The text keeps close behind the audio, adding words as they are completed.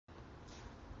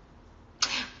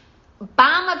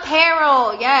Bomb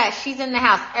Apparel. Yeah, she's in the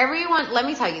house. Everyone, let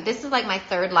me tell you, this is like my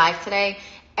third live today.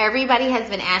 Everybody has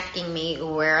been asking me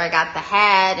where I got the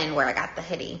hat and where I got the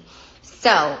hoodie.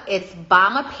 So it's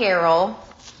Bomb Apparel.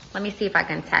 Let me see if I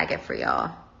can tag it for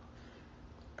y'all.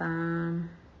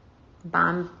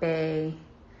 Bombay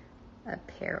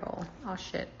Apparel. Oh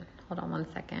shit. Hold on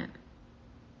one second.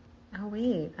 Oh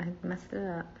wait, I messed it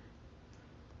up.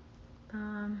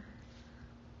 Bombay.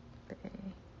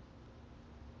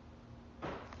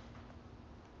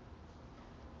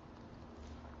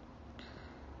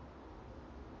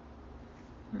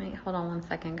 Wait, hold on one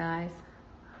second, guys.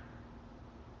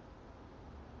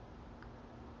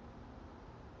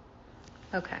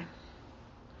 Okay.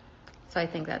 So I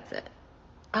think that's it.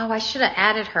 Oh, I should have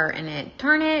added her in it.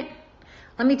 Darn it.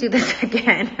 Let me do this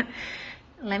again.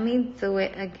 Let me do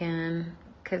it again.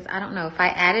 Because I don't know. If I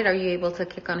add it, are you able to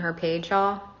click on her page,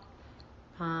 y'all?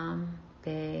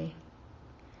 Bombay.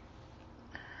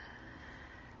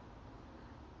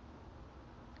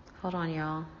 Hold on,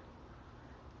 y'all.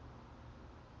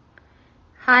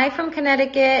 Hi from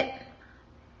Connecticut.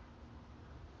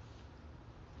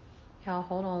 Y'all,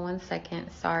 hold on one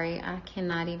second. Sorry, I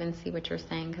cannot even see what you're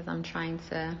saying because I'm trying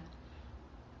to...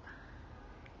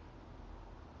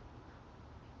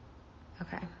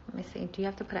 Okay, let me see. Do you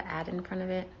have to put an ad in front of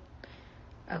it?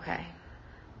 Okay.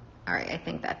 All right, I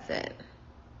think that's it.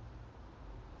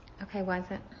 Okay, why is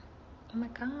it? Oh my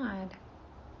God.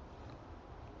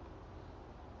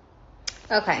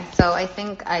 Okay, so I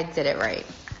think I did it right.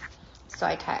 So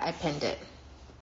I pinned it.